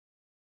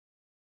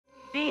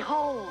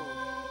Behold,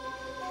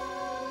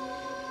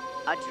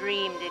 a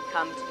dream did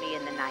come to me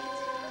in the night,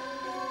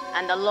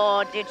 and the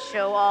Lord did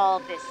show all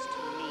this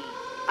to me.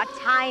 A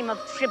time of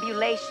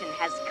tribulation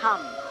has come.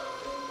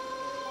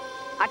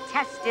 A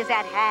test is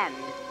at hand.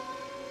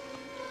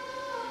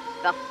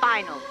 The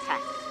final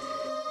test.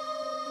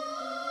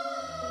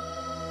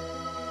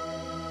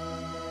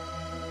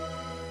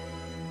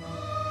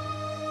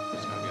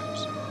 There's gotta be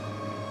others.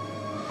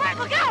 Quick,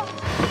 look out!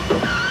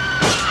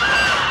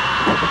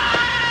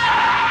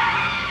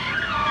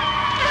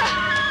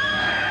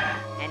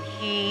 And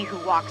he who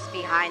walks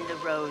behind the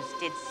rose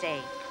did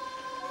say,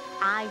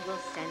 I will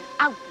send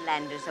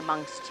outlanders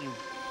amongst you,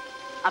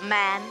 a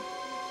man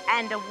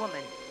and a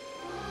woman.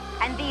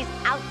 And these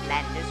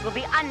outlanders will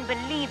be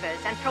unbelievers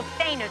and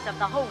profaners of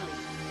the holy.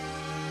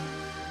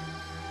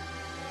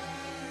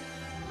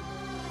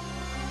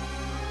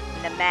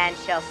 And the man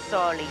shall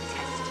sorely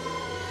test him,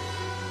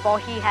 for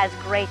he has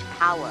great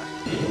power.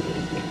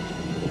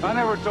 I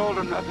never told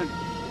him nothing.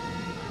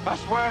 I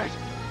swear it.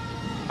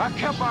 I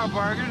kept our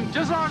bargain,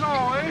 just like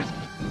always.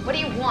 What do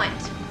you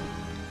want?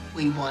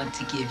 We want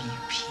to give you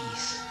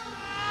peace.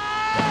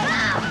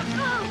 Ah!